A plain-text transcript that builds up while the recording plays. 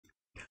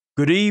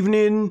Good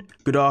evening,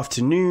 good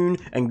afternoon,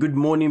 and good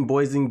morning,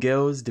 boys and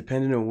girls,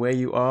 depending on where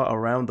you are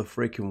around the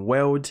freaking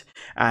world.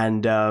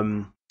 And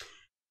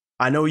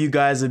I know you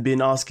guys have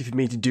been asking for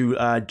me to do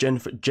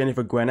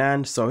Jennifer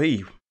Gwen, so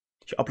hey,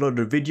 she uploaded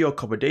a video a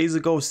couple of days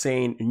ago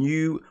saying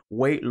new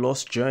weight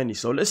loss journey.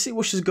 So let's see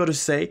what she's got to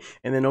say,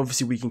 and then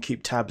obviously we can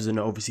keep tabs on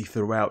it obviously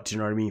throughout, you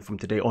know what I mean, from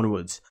today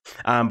onwards.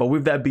 But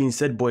with that being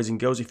said, boys and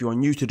girls, if you are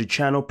new to the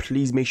channel,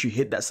 please make sure you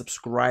hit that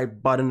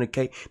subscribe button,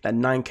 okay? That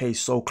 9K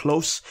is so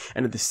close,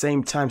 and at the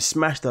same time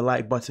smash the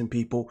like button,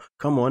 people,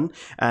 come on,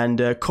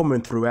 and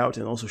comment throughout,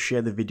 and also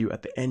share the video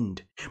at the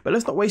end. But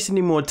let's not waste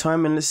any more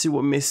time, and let's see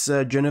what Miss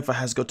Jennifer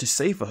has got to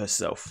say for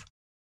herself.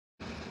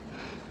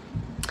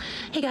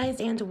 Hey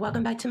guys, and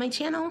welcome back to my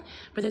channel.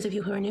 For those of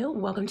you who are new,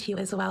 welcome to you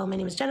as well. My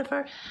name is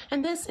Jennifer,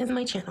 and this is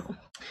my channel.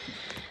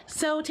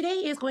 So today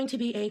is going to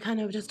be a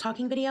kind of just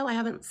talking video. I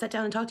haven't sat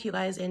down and talked to you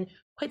guys in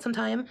quite some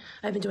time.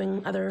 I've been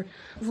doing other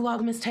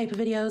vlogmas type of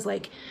videos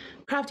like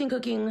crafting,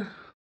 cooking,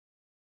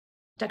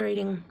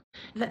 decorating,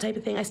 that type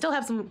of thing. I still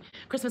have some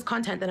Christmas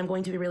content that I'm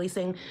going to be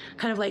releasing,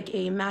 kind of like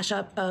a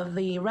mashup of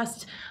the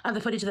rest of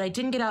the footage that I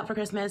didn't get out for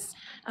Christmas.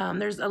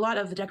 There's a lot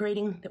of the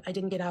decorating that I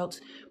didn't get out.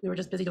 We were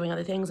just busy doing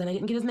other things, and I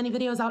didn't get as many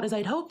videos out as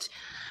I'd hoped,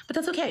 but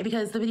that's okay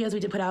because the videos we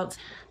did put out,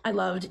 I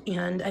loved,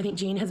 and I think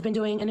Gene has been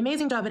doing an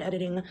amazing job at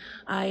editing.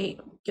 I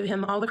give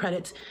him all the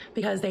credit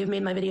because they've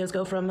made my videos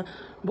go from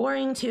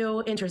boring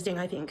to interesting,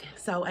 I think.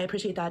 So I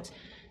appreciate that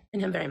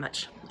in him very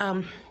much.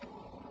 As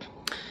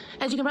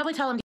you can probably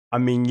tell, I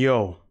mean,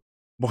 yo,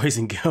 boys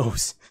and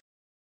girls,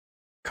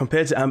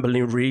 compared to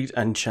Amberlynn Reid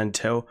and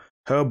Chantel,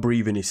 her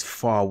breathing is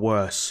far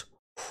worse.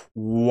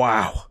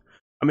 Wow.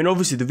 I mean,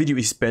 obviously the video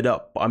is sped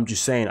up, but I'm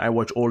just saying I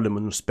watch all of them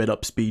on sped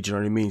up speed, you know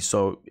what I mean?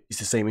 So it's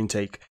the same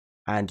intake,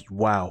 and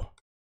wow.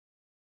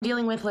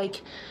 Dealing with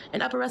like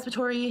an upper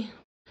respiratory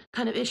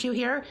kind of issue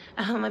here.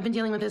 I've been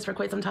dealing with this for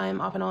quite some time,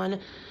 off and on,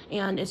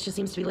 and it just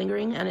seems to be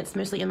lingering, and it's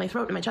mostly in my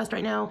throat and my chest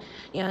right now,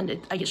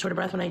 and I get short of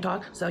breath when I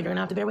talk, so you're gonna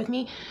have to bear with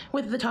me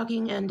with the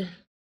talking and...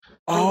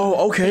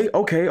 Oh, okay.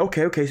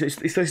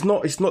 So it's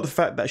not the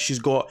fact that she's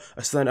got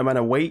a certain amount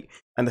of weight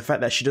and the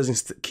fact that she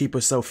doesn't keep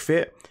herself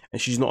fit and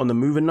she's not on the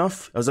move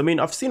enough. As I mean,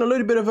 I've seen a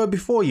little bit of her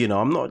before, you know.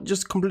 I'm not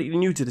just completely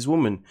new to this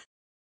woman,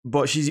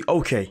 but she's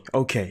okay.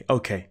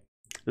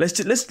 Let's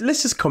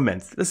just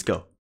comment. Let's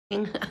go.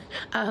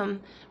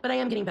 But I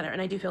am getting better,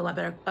 and I do feel a lot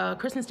better.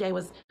 Christmas Day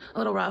was a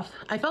little rough.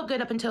 I felt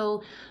good up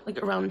until like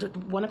around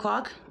 1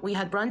 o'clock. We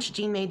had brunch.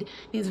 Gene made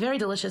these very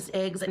delicious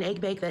eggs and egg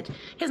bake that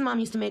his mom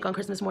used to make on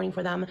Christmas morning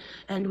for them,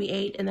 and we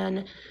ate, and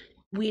then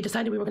we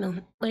decided we were going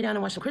to lay down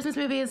and watch some Christmas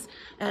movies,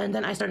 and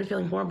then I started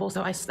feeling horrible,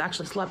 so I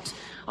actually slept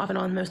off and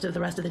on most of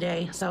the rest of the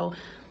day. So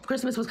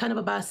Christmas was kind of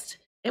a bust.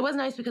 It was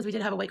nice because we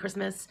did have a white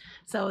Christmas,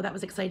 so that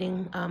was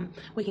exciting.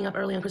 Waking up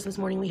early on Christmas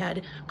morning, we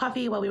had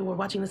coffee while we were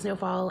watching the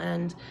snowfall,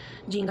 and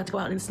Gene got to go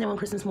out in the snow on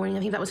Christmas morning. I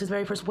think that was his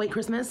very first white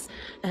Christmas,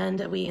 and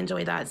we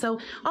enjoyed that. So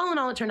all in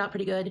all, it turned out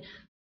pretty good.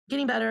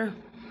 Getting better,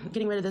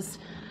 getting rid of this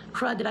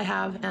crud that I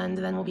have, and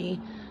then we'll be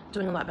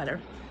doing a lot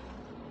better.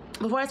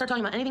 Before I start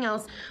talking about anything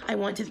else, I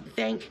want to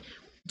thank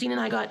Gene,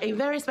 and I got a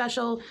very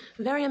special,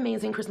 very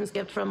amazing Christmas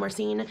gift from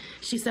Marcine.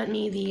 She sent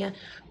me the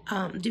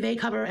duvet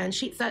cover and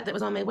sheet set that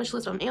was on my wish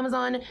list from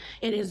Amazon.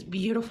 It is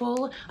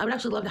beautiful. I would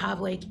actually love to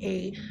have like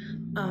a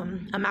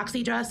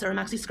maxi dress or a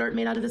maxi skirt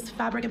made out of this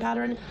fabric and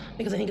pattern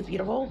because I think it's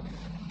beautiful.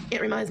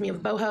 It reminds me of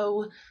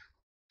boho,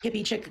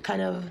 hippie chick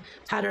kind of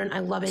pattern.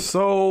 I love it.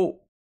 So,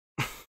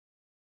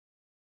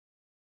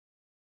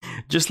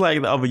 just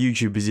like the other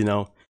YouTubers, you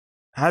know,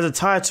 has a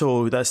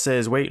title that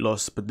says weight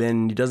loss, but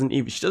then she doesn't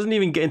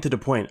even get into the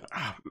point.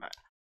 Ah, man.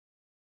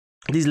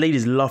 These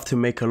ladies love to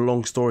make a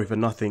long story for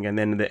nothing, and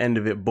then at the end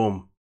of it,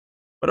 boom.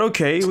 But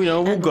okay, you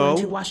know, we'll go. I'm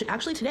going to wash it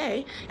actually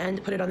today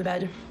and put it on the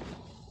bed.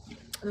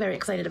 Very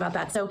excited about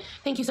that. So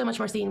thank you so much,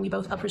 Marcine. We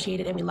both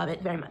appreciate it and we love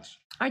it very much.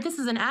 All right, this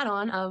is an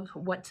add-on of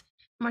what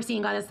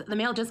Marcine got us. The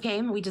mail just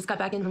came. We just got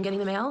back in from getting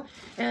the mail,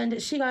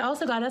 and she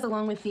also got us,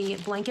 along with the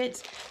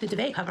blanket, the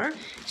duvet cover,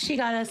 she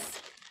got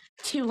us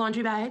 2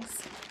 laundry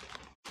bags.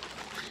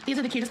 These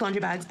are the cutest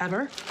laundry bags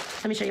ever.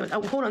 Let me show you.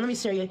 Oh, hold on. Let me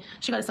show you.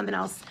 She got us something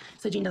else,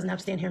 so Gene doesn't have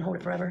to stand here and hold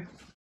it forever.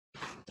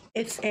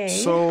 It's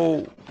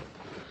a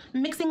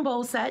mixing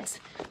bowl set.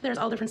 There's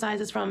all different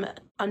sizes from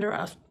under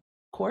a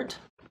quart.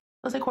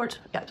 Let's say quart.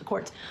 Yeah, a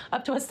quart.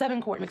 Up to a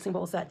 7-quart mixing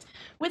bowl set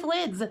with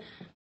lids.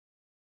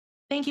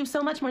 Thank you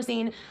so much,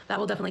 Marcine. That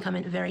will definitely come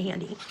in very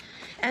handy.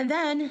 And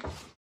then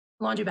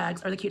laundry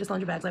bags are the cutest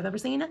laundry bags I've ever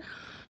seen.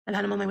 I've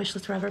had them on my wish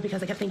list forever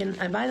because I kept thinking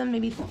I'd buy them.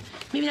 Maybe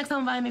next time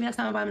I'll buy them. Maybe next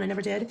time I'll buy them, and I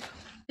never did.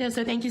 Yeah,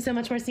 so thank you so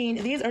much,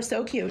 Marcine. These are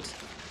so cute.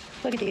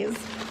 Look at these.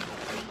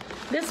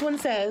 This one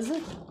says,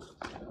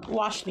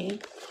 "Wash me,"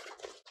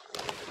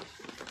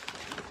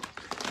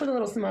 with a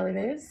little smiley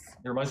face.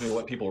 It reminds me of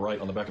what people write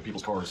on the back of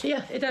people's cars.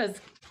 Yeah, it does.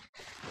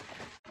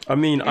 I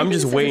mean, I'm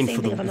just waiting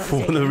for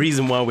the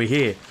reason why we're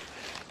here.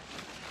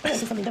 Oh,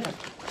 this is something different.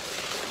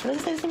 Does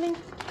it say the same thing?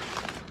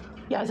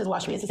 Yeah, it says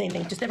 "Wash me." It's the same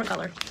thing, just different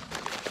color.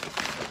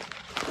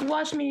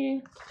 Wash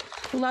me.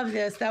 Love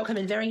this. That'll come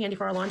in very handy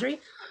for our laundry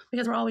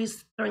because we're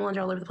always throwing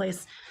laundry all over the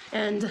place.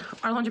 and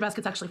our laundry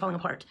basket's actually falling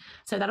apart.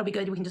 So that'll be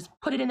good. We can just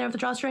put it in there with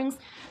the drawstrings,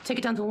 take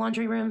it down to the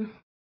laundry room.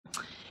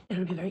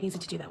 It'll be very easy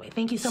to do that way.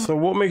 Thank you so much. So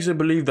what makes you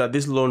believe that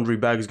this laundry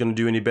bag is going to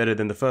do any better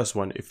than the first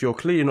one? If you're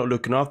clearly not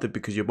looking after it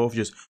because you're both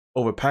just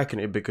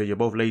overpacking it because you're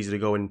both lazy to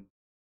go and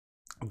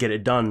get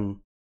it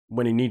done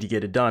when you need to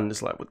get it done,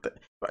 it's like, what the...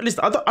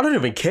 Listen, I don't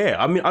even care.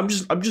 I mean, I'm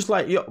just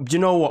like, yo, you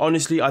know what?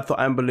 Honestly, I thought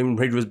Amber Lynn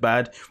Reid was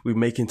bad with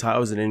making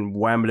titles and then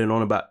wambling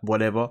on about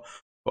whatever.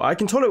 But I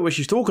can tolerate what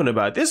she's talking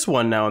about. This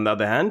one now, on the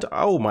other hand,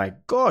 oh my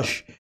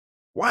gosh.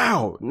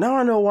 Wow, now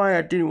I know why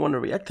I didn't want to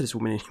react to this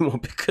woman anymore,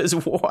 because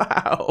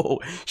wow,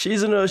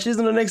 she's on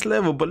the next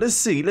level. But let's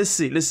see.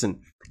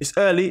 Listen, it's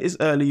early,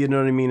 you know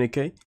what I mean,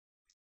 okay?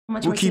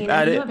 We'll keep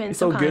at it.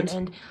 It's all good.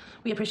 And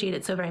we appreciate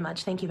it so very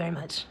much. Thank you very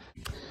much.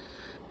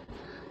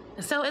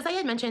 So as I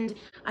had mentioned,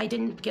 I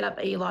didn't get up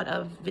a lot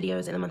of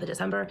videos in the month of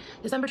December.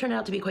 December turned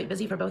out to be quite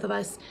busy for both of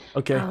us.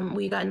 Okay.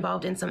 We got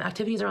involved in some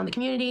activities around the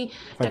community,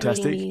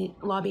 Fantastic. decorating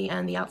the lobby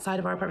and the outside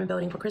of our apartment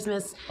building for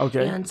Christmas,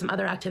 Okay. and some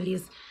other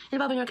activities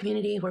involving our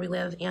community where we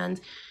live. And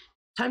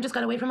time just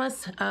got away from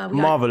us. We got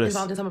Marvelous.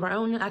 involved in some of our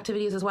own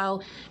activities as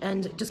well,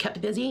 and just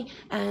kept busy.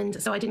 And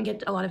so I didn't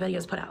get a lot of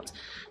videos put out.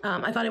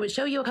 I thought I would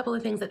show you a couple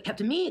of things that kept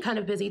me kind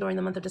of busy during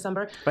the month of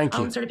December. Thank you.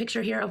 I'll insert a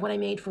picture here of what I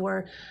made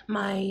for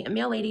my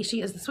mail lady.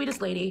 She is the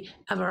sweetest lady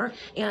ever,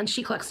 and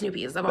she collects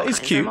Snoopies of all kinds.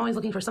 Cute. I'm always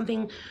looking for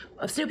something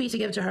of Snoopy to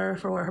give to her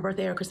for her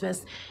birthday or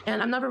Christmas,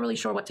 and I'm never really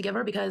sure what to give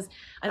her because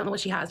I don't know what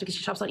she has, because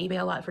she shops on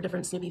eBay a lot for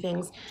different Snoopy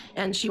things.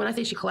 And when I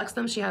say she collects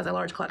them, she has a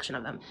large collection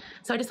of them.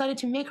 So I decided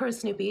to make her a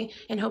Snoopy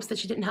in hopes that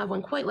she didn't have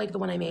one quite like the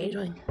one I made.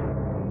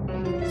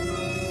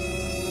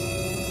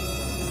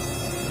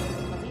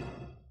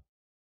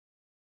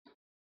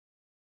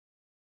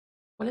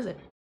 What is it?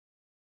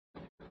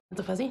 It's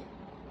a fuzzy?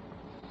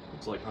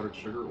 It's like powdered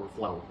sugar or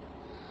flour.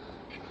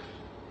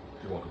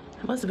 You're welcome.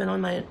 It must have been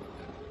on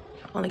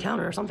the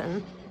counter or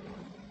something.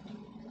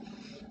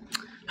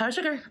 Powdered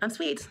sugar. I'm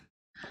sweet.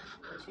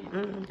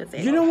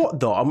 You know what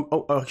though?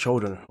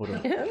 Hold on.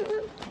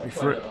 Wait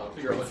for it.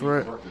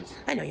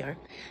 I know you are.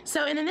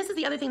 So, and then this is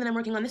the other thing that I'm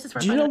working on. This is for.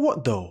 Do you know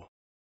what though?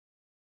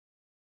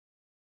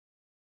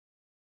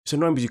 It's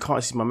annoying because you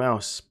can't see my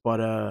mouse,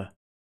 but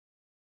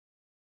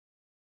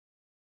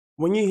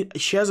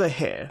she has her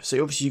hair,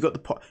 so obviously you got the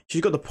part.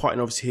 She's got the part,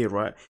 and obviously here,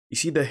 right? You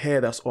see the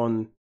hair that's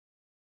on.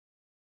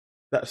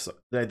 That's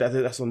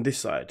on this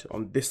side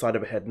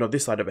of her head. No,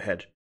 this side of her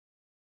head.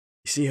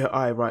 You see her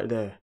eye right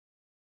there.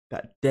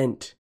 That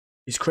dent.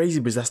 It's crazy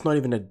because that's not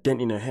even a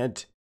dent in her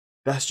head.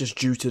 That's just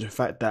due to the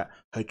fact that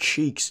her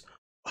cheeks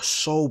are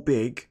so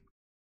big.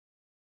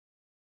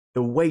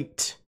 The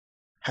weight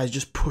has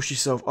just pushed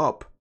itself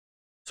up.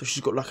 So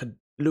she's got it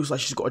looks like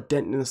she's got a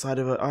dent in the side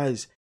of her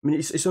eyes. I mean,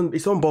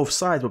 it's on both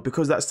sides, but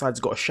because that side's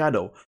got a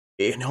shadow,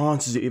 it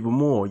enhances it even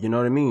more, you know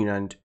what I mean?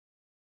 And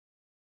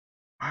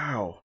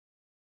wow.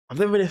 I've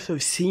never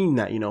necessarily seen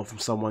that, from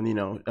someone,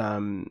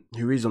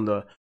 who is on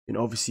the,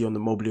 obviously on the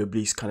morbidly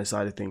obese kind of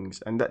side of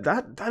things. And that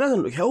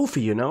doesn't look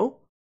healthy,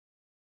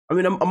 I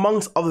mean,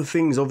 amongst other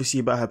things, obviously,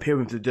 about her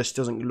appearance, it just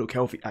doesn't look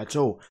healthy at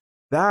all.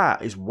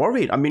 That is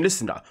worried. I mean,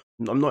 listen,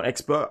 I'm not an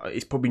expert.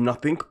 It's probably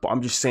nothing, but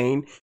I'm just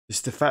saying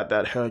it's the fact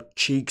that her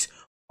cheeks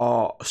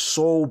are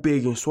so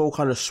big and so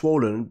kind of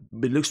swollen,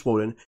 it looks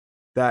swollen,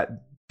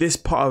 that this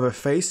part of her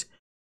face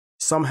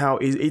somehow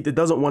it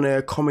doesn't want to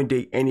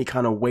accommodate any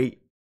kind of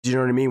weight. Do you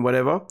know what I mean?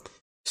 Whatever.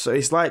 So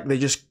it's like they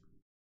just.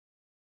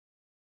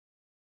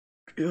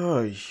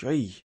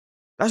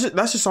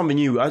 That's just something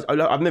new.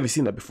 I've never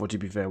seen that before, to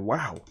be fair.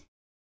 Wow.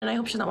 And I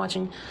hope she's not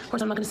watching. Of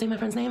course, I'm not going to say my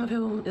friend's name of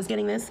who is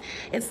getting this.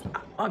 It's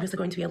obviously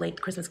going to be a late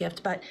Christmas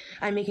gift, but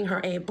I'm making her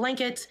a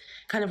blanket,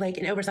 kind of like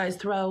an oversized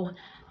throw,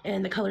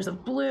 in the colors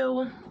of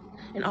blue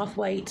and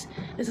off-white.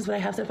 This is what I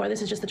have so far.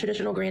 This is just the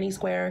traditional granny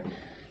square.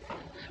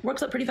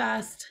 Works up pretty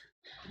fast.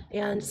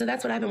 And so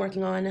that's what I've been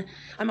working on.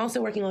 I'm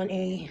also working on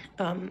and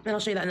I'll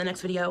show you that in the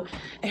next video,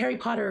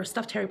 a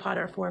stuffed Harry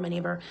Potter for my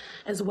neighbor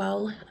as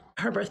well.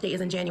 Her birthday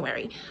is in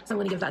January, so I'm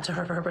going to give that to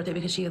her for her birthday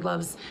because she's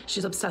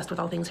obsessed with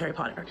all things Harry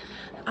Potter.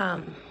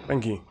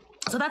 Thank you.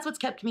 So that's what's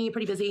kept me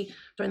pretty busy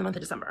during the month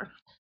of December.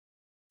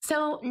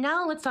 So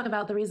now let's talk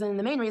about the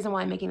main reason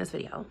why I'm making this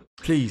video.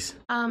 Please.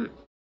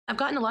 I've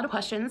gotten a lot of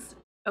questions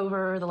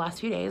over the last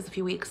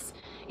few weeks,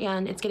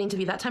 and it's getting to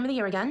be that time of the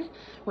year again,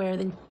 where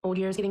the old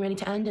year is getting ready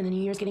to end and the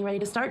new year is getting ready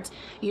to start.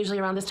 Usually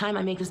around this time,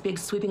 I make this big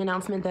sweeping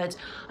announcement that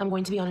I'm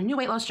going to be on a new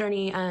weight loss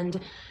journey, and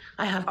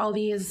I have all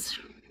these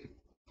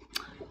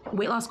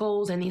weight loss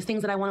goals and these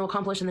things that I want to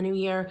accomplish in the new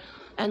year.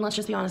 And let's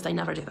just be honest, I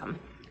never do them,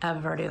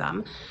 ever do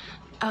them.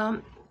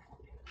 I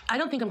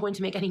don't think I'm going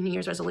to make any New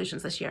Year's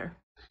resolutions this year.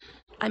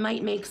 I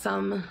might make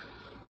some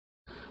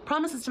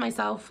promises to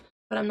myself,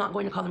 but I'm not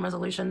going to call them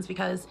resolutions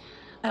because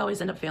I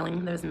always end up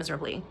failing those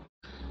miserably.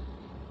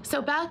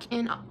 So back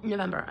in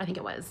November, I think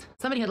it was,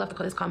 somebody had left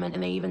this comment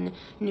and they even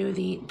knew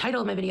the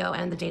title of my video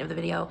and the date of the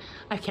video.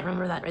 I can't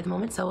remember that right at the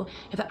moment. So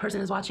if that person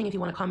is watching, if you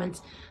want to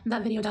comment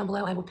that video down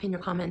below, I will pin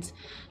your comment.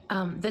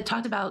 That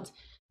talked about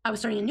I was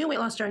starting a new weight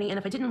loss journey, and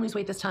if I didn't lose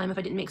weight this time, if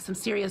I didn't make some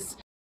serious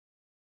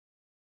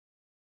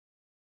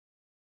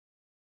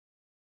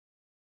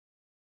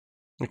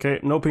Okay,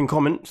 no pin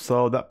comment,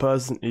 so that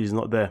person is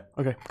not there.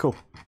 Okay, cool.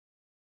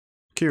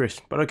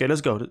 Curious, but okay,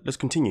 let's go. Let's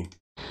continue.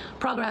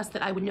 Progress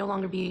that I would no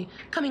longer be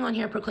coming on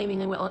here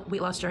proclaiming a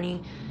weight loss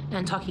journey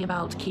and talking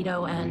about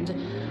keto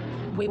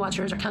and Weight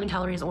Watchers or counting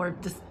calories, or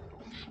this.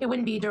 It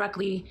wouldn't be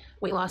directly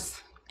weight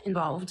loss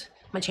involved.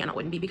 My channel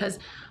wouldn't be, because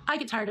I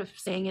get tired of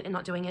saying it and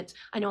not doing it.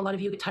 I know a lot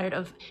of you get tired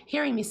of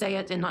hearing me say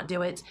it and not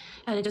do it,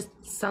 and it just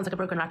sounds like a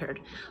broken record.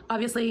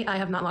 Obviously, I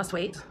have not lost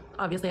weight.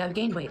 Obviously, I've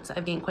gained weight.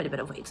 I've gained quite a bit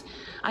of weight.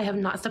 I have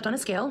not stepped on a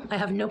scale. I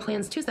have no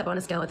plans to step on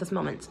a scale at this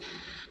moment.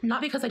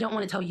 Not because I don't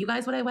want to tell you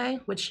guys what I weigh,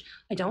 which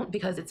I don't,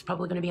 because it's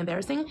probably going to be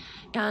embarrassing,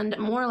 and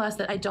more or less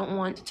that I don't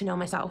want to know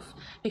myself,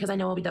 because I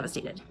know I'll be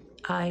devastated.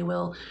 It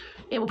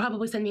will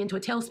probably send me into a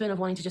tailspin of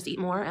wanting to just eat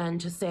more and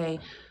just say,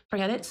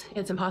 forget it,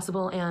 it's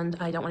impossible, and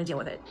I don't want to deal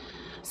with it.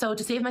 So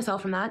to save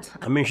myself from that...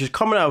 I mean, she's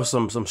coming out with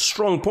some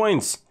strong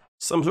points.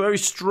 Some very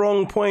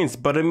strong points.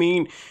 But I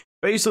mean,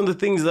 based on the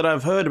things that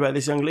I've heard about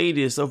this young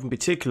lady herself in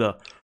particular,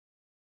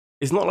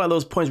 it's not like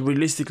those points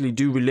realistically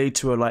do relate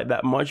to her like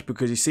that much,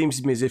 because it seems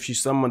to me as if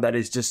she's someone that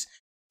has just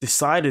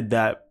decided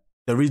that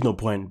there is no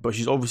point. But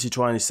she's obviously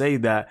trying to say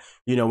that,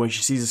 you know, when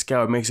she sees a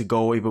scale, it makes it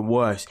go even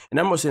worse. And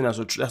I'm not saying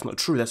that's not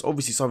true. That's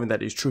obviously something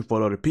that is true for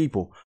a lot of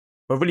people.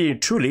 But really and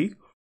truly...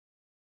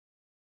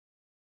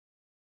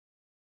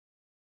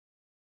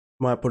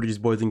 My apologies,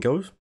 boys and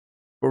girls.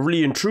 But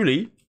really and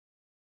truly,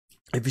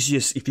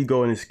 if you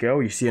go on a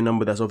scale, you see a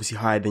number that's obviously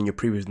higher than your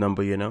previous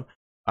number, you know,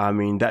 I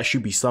mean, that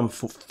should be some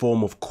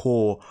form of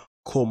core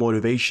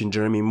motivation. Do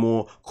you know what I mean?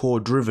 More core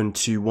driven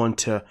to want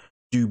to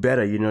do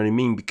better. You know what I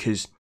mean?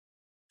 Because,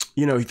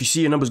 you know, if you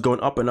see your numbers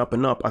going up and up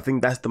and up, I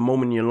think that's the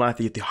moment in your life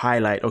that you have to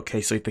highlight. Okay,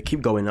 so if they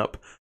keep going up,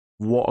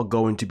 what are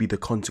going to be the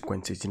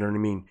consequences? You know what I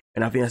mean?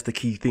 And I think that's the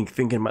key thing,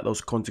 thinking about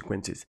those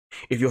consequences.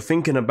 If you're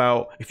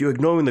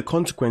ignoring the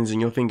consequences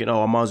and you're thinking,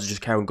 oh, I might as well just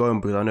carry on going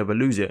because I'll never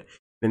lose it,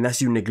 then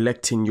that's you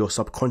neglecting your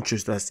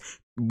subconscious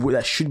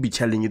that should be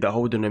telling you that,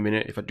 hold on a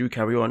minute, if I do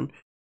carry on,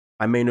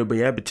 I may not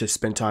be able to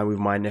spend time with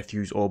my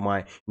nephews or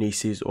my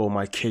nieces or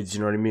my kids, you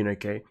know what I mean,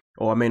 okay?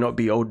 Or I may not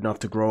be old enough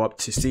to grow up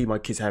to see my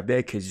kids have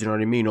their kids, you know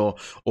what I mean? Or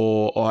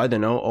I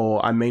don't know,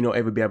 or I may not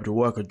ever be able to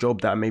work a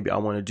job that maybe I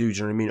want to do, do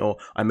you know what I mean? Or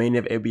I may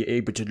never ever be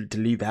able to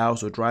leave the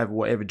house or drive or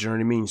whatever, do you know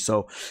what I mean?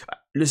 So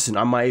listen,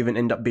 I might even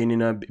end up being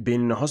in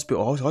a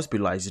hospital or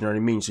hospitalized, you know what I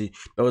mean? So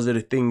those are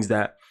the things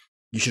that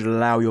you should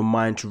allow your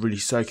mind to really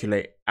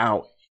circulate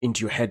out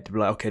into your head to be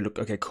like, okay, look,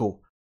 okay,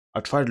 cool.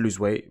 I tried to lose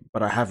weight,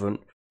 but I haven't.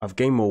 I've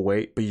gained more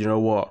weight, but you know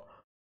what?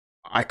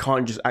 I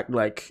can't just act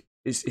like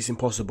it's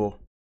impossible.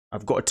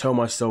 I've got to tell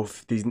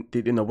myself, you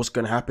know, what's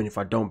going to happen if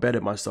I don't better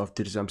myself.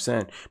 To this, I'm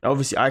saying. Now,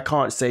 obviously, I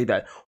can't say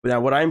that. Now,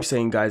 what I'm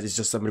saying, guys, is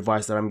just some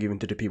advice that I'm giving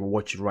to the people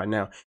watching right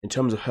now. In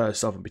terms of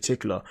herself in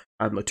particular,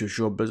 I'm not too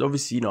sure. But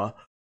obviously, you know,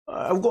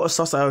 I've got to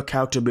suss out her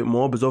character a bit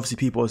more. But obviously,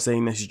 people are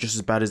saying that she's just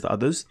as bad as the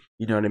others.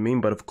 You know what I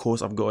mean? But of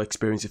course, I've got to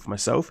experience it for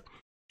myself.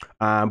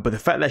 But the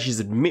fact that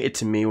she's admitted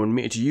to me or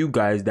admitted to you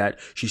guys that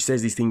she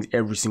says these things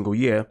every single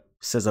year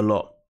says a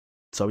lot.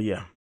 So,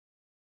 yeah.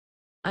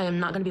 I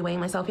am not going to be weighing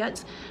myself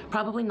yet.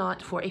 Probably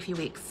not for a few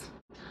weeks.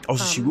 Oh,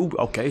 so she will be?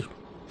 Okay.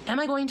 Am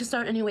I going to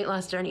start a new weight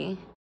loss journey?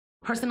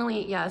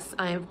 Personally, yes,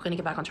 I'm going to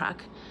get back on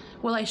track.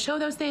 Will I show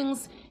those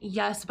things?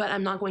 Yes, but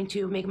I'm not going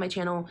to make my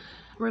channel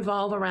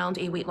revolve around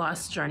a weight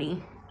loss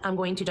journey. I'm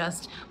going to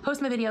just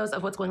post my videos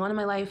of what's going on in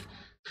my life.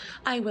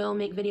 I will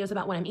make videos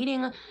about what I'm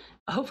eating,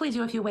 hopefully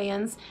do a few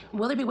weigh-ins.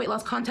 Will there be weight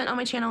loss content on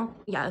my channel?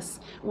 Yes.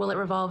 Will it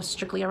revolve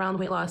strictly around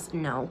weight loss?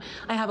 No.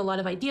 I have a lot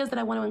of ideas that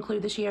I want to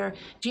include this year.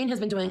 Gene has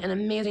been doing an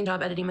amazing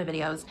job editing my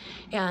videos,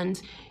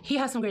 and he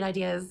has some great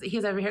ideas.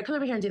 He's over here. Come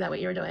over here and do that, what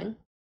you were doing.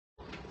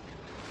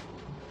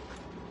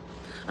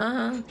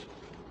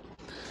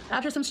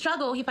 After some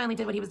struggle, he finally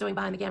did what he was doing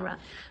behind the camera.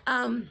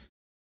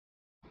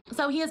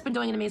 So he has been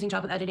doing an amazing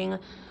job with editing.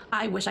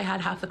 I wish I had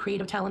half the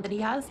creative talent that he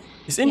has.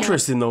 It's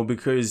interesting though,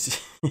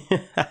 because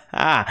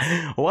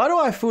why do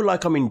I feel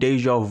like I'm in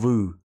deja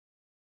vu?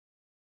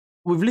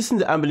 We've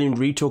listened to Amberlynn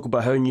Reid talk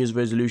about her New Year's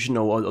resolution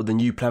or the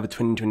new plan for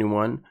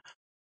 2021,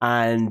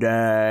 and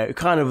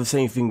kind of the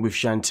same thing with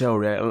Chantel,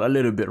 right? A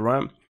little bit,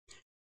 right?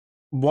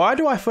 Why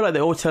do I feel like they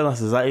all tell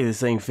us exactly the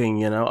same thing,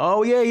 you know?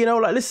 Oh yeah, you know,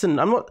 like, listen,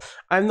 I mean,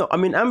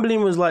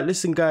 Amberlynn was like,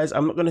 listen guys,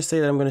 I'm not going to say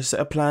that I'm going to set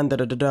a plan,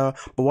 but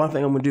one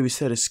thing I'm going to do is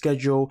set a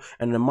schedule,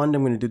 and on Monday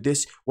I'm going to do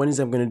this,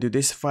 Wednesday I'm going to do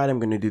this, Friday I'm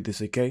going to do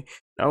this, okay?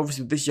 Now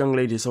obviously this young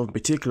lady in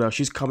particular,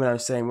 she's coming out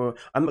and saying, well,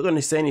 I'm not going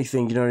to say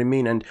anything, you know what I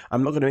mean? And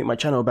I'm not going to make my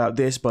channel about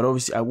this, but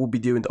obviously I will be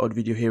doing the odd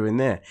video here and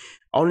there.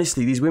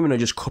 Honestly, these women are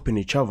just copying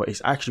each other.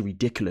 It's actually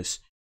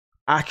ridiculous.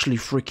 Actually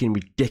freaking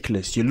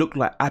ridiculous. You look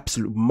like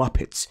absolute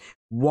muppets.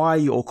 Why are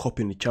you all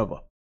copying each other?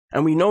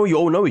 And we know you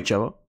all know each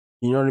other.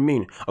 You know what I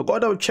mean? I've got to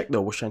double check though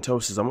what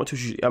Chantel says. I'm not too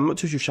sure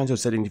if Chantel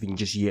said anything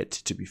just yet,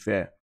 to be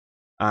fair.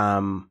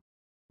 No,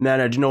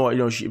 do you know what?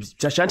 You know,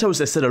 Chantel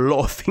has said a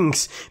lot of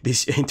things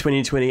this in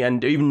 2020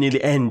 and even near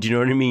the end. You know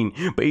what I mean?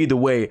 But either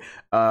way,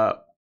 I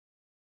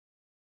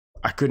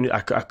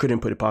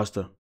couldn't put it past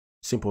her.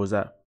 Simple as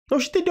that. No,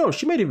 she did. No,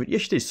 she made it. Yeah,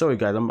 she did. Sorry,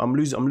 guys. I'm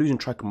losing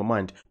track of my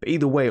mind. But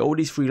either way, all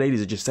these three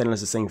ladies are just telling us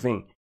the same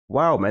thing.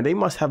 Wow, man, they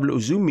must have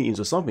little Zoom meetings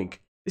or something.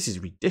 This is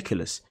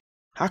ridiculous.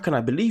 How can I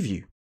believe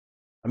you?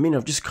 I mean,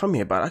 I've just come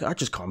here, but I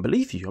just can't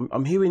believe you.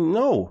 I'm hearing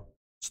no.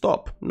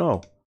 Stop.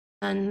 No.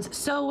 And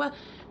so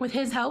with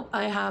his help,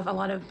 I have a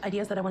lot of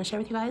ideas that I want to share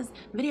with you guys,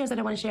 videos that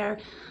I want to share,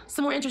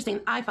 some more interesting,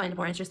 I find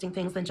more interesting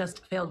things than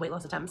just failed weight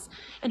loss attempts.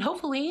 And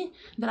hopefully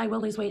that I will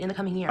lose weight in the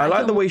coming year. I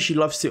like the way she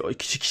loves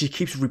it. She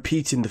keeps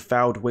repeating the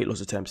failed weight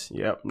loss attempts.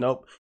 Yep.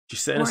 Nope.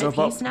 She's setting herself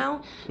up.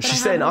 Now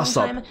She's setting us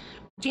up.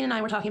 Gene and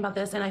I were talking about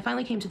this, and I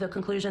finally came to the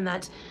conclusion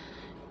that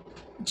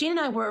Gene and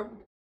I were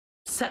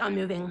set on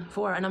moving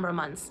for a number of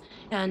months,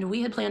 and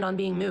we had planned on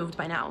being moved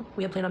by now.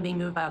 We had planned on being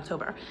moved by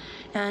October,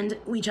 and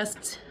we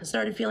just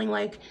started feeling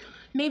like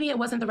maybe it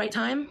wasn't the right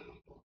time.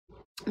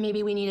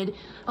 Maybe we needed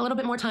a little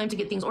bit more time to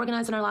get things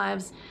organized in our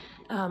lives,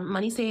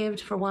 money saved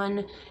for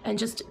one, and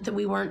just that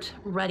we weren't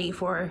ready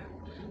for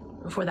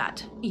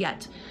that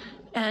yet.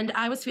 And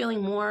I was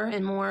feeling more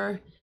and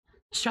more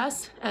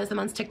stress as the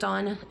months ticked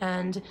on,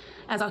 and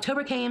as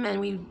October came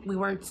and we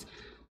weren't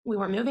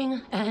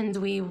moving, and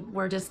we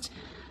were just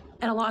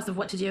at a loss of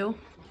what to do.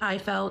 I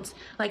felt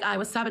like I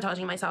was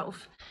sabotaging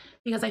myself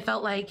because I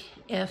felt like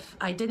if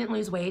I didn't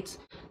lose weight,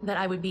 that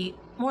I would be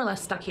more or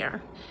less stuck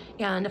here.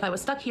 And if I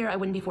was stuck here, I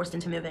wouldn't be forced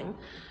into moving.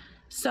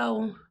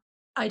 So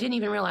I didn't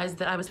even realize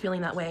that I was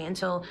feeling that way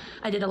until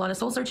I did a lot of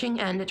soul searching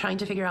and trying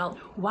to figure out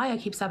why I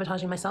keep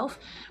sabotaging myself,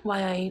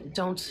 why I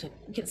don't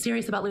get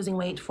serious about losing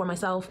weight for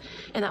myself.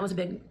 And that was a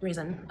big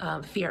reason,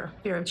 fear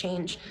of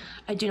change.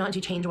 I do not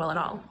do change well at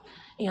all.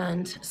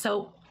 And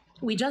so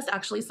we just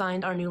actually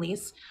signed our new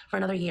lease for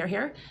another year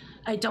here.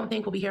 I don't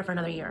think we'll be here for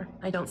another year.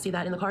 I don't see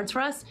that in the cards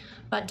for us,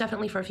 but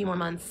definitely for a few more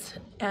months.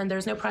 And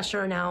there's no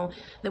pressure now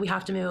that we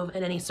have to move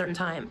at any certain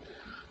time.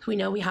 We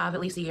know we have at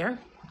least a year,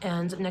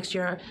 and next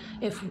year,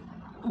 if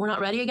we're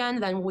not ready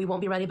again, then we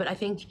won't be ready. But I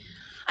think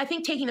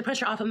taking the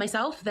pressure off of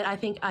myself, that I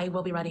think I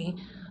will be ready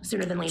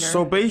sooner than later.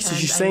 So basically,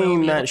 she's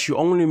saying that she'll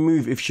only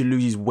move if she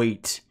loses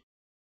weight.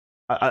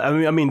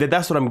 I mean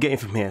that's what I'm getting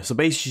from here. So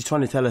basically, she's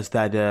trying to tell us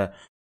that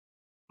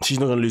she's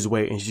not going to lose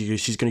weight and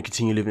she's going to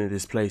continue living in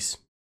this place.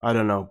 I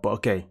don't know,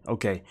 but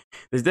okay.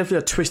 There's definitely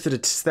a twist to the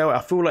tale.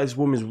 I feel like this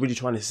woman's really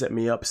trying to set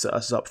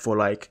us up for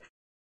like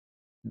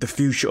the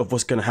future of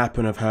what's going to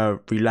happen of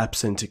her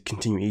relapsing to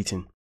continue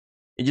eating.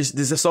 There's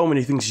just so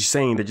many things she's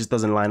saying that just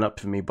doesn't line up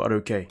for me, but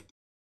okay.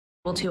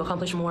 Able to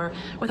accomplish more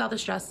without the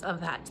stress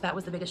of that. That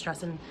was the biggest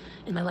stress in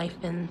my life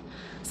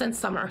since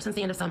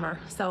the end of summer.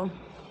 So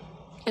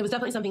it was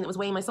definitely something that was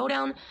weighing my soul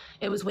down.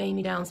 It was weighing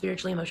me down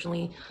spiritually,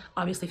 emotionally,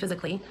 obviously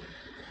physically.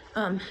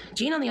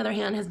 Gene, on the other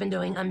hand, has been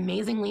doing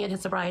amazingly at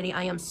his sobriety.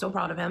 I am so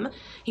proud of him.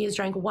 He has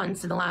drank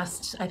once in the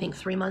last, I think,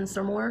 3 months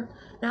or more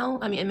now.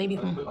 I mean, maybe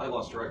I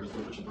lost track.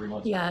 It was 3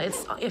 months. Yeah,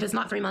 if it's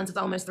not 3 months, it's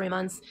almost 3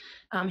 months.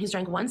 He's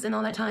drank once in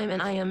all that time,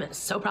 and I am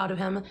so proud of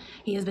him.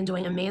 He has been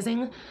doing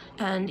amazing,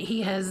 and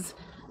he has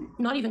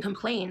not even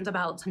complained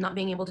about not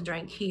being able to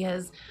drink. He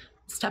has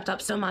stepped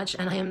up so much,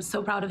 and I am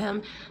so proud of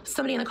him.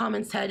 Somebody in the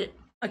comments had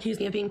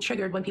accused me of being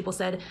triggered when people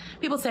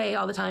say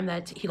all the time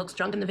that he looks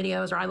drunk in the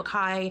videos or I look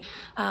high.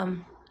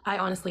 I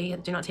honestly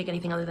do not take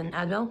anything other than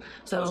Advil.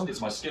 So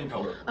it's my skin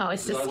color. Oh,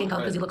 it's just skin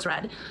color because he looks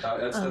red.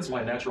 That's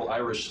my natural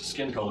Irish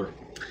skin color.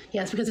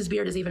 Yes, because his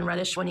beard is even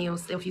reddish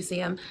if you see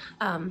him.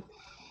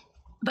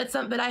 But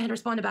I had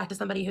responded back to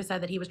somebody who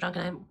said that he was drunk,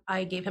 and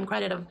I gave him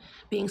credit of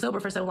being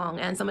sober for so long.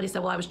 And somebody said,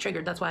 well, I was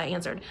triggered. That's why I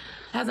answered. It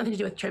has nothing to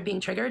do with being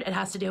triggered. It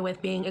has to do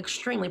with being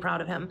extremely proud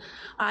of him.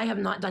 I have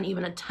not done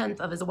even a tenth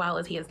of as well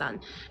as he has done.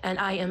 And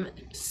I am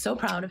so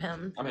proud of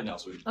him. I'm in now,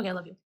 sweetie. Okay, I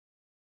love you.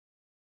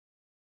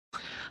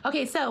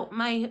 Okay, so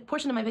my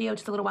portion of my video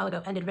just a little while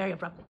ago ended very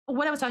abruptly.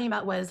 What I was talking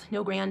about was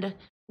no grand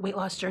weight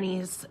loss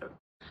journeys,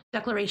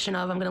 declaration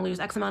of I'm going to lose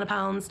X amount of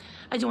pounds.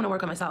 I do want to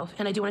work on myself,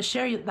 and I do want to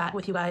share that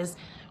with you guys,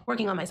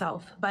 working on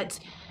myself. But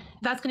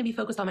that's going to be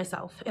focused on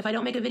myself. If I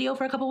don't make a video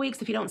for a couple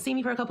weeks, if you don't see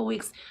me for a couple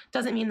weeks,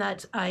 doesn't mean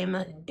that I'm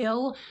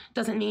ill,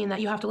 doesn't mean that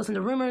you have to listen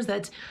to rumors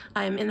that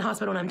I'm in the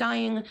hospital and I'm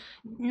dying.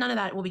 None of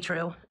that will be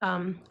true.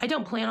 I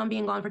don't plan on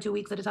being gone for 2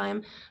 weeks at a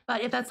time,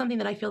 but if that's something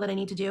that I feel that I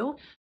need to do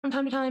from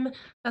time to time,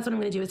 that's what I'm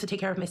going to do, is to take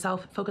care of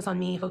myself, focus on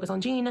me, focus on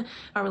Gene,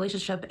 our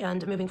relationship,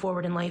 and moving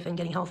forward in life and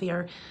getting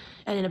healthier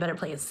and in a better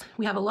place.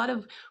 We have a lot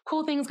of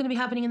cool things going to be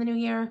happening in the new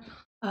year.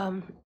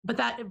 But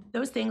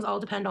those things all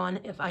depend on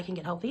if I can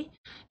get healthy,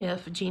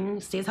 if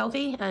Gene stays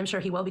healthy. I'm sure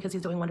he will because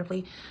he's doing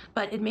wonderfully,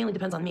 but it mainly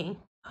depends on me.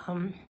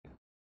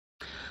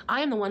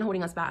 I am the one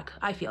holding us back,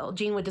 I feel.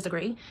 Gene would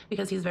disagree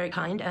because he's very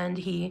kind, and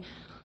he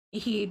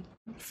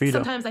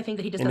sometimes I think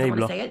that he just doesn't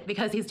want to say it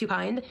because he's too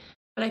kind.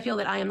 But I feel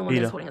that I am the one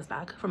that's holding us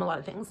back from a lot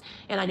of things.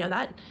 And I know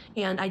that.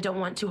 And I don't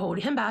want to hold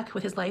him back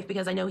with his life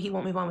because I know he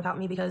won't move on without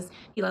me because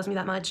he loves me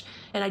that much.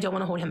 And I don't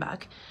want to hold him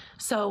back.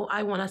 So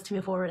I want us to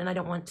move forward, and I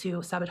don't want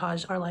to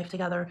sabotage our life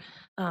together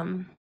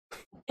in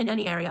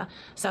any area.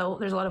 So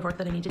there's a lot of work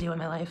that I need to do in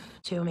my life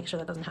to make sure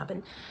that doesn't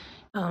happen.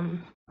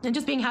 And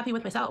just being happy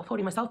with myself,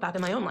 holding myself back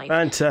in my own life.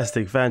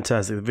 Fantastic.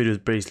 The video is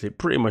basically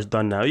pretty much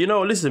done now. You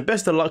know, listen,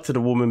 best of luck to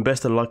the woman.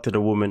 Best of luck to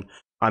the woman.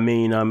 I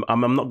mean, I'm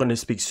not going to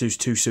speak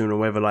too soon or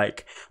whether,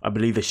 like, I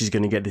believe that she's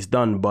going to get this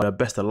done, but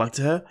best of luck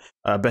to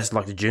her. Best of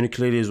luck to Jenny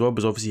clearly as well,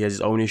 because obviously he has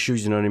his own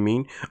issues, you know what I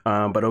mean?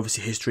 But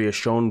obviously history has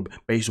shown,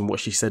 based on what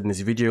she said in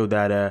this video,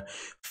 that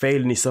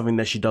failing is something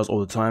that she does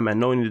all the time. And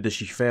not only does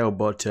she fail,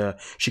 but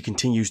she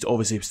continues to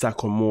obviously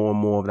stack on more and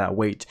more of that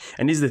weight.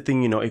 And this is the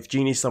thing, you know, if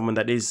Jeannie is someone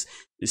that is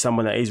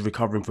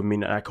recovering from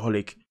being an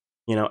alcoholic,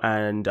 you know,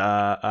 and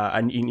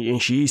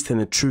she is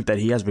telling the truth that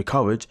he has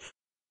recovered,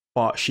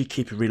 but she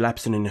keeps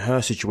relapsing in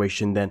her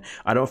situation, then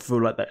I don't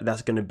feel like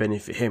that's going to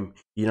benefit him.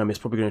 You know, it's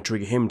probably going to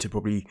trigger him to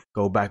probably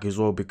go back as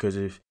well, because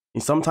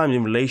sometimes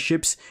in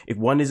relationships, if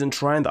one isn't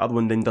trying, the other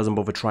one then doesn't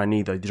bother trying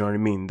either. Do you know what I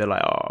mean? They're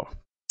like, oh,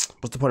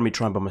 what's the point of me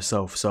trying by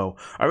myself? So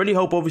I really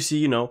hope, obviously,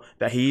 you know,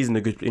 that he is in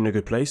a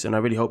good place, and I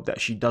really hope that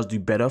she does do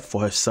better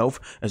for herself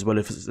as well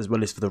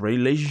as for the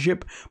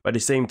relationship. But at the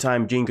same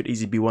time, Jean could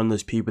easily be one of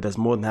those people that's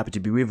more than happy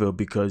to be with her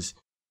because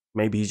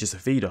maybe he's just a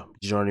feeder.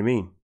 Do you know what I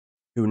mean?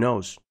 Who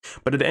knows?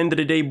 But at the end of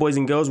the day, boys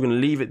and girls, we're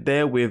going to leave it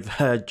there with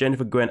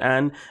Jennifer, Gwen,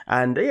 Anne.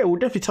 And yeah, we'll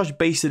definitely touch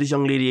base to this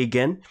young lady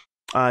again.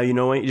 You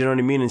know what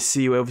I mean? And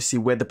see obviously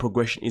where the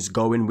progression is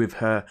going with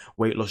her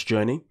weight loss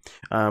journey.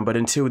 But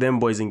until then,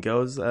 boys and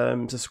girls,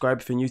 subscribe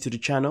if you're new to the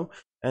channel.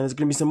 And there's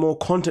going to be some more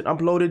content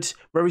uploaded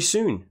very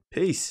soon.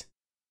 Peace.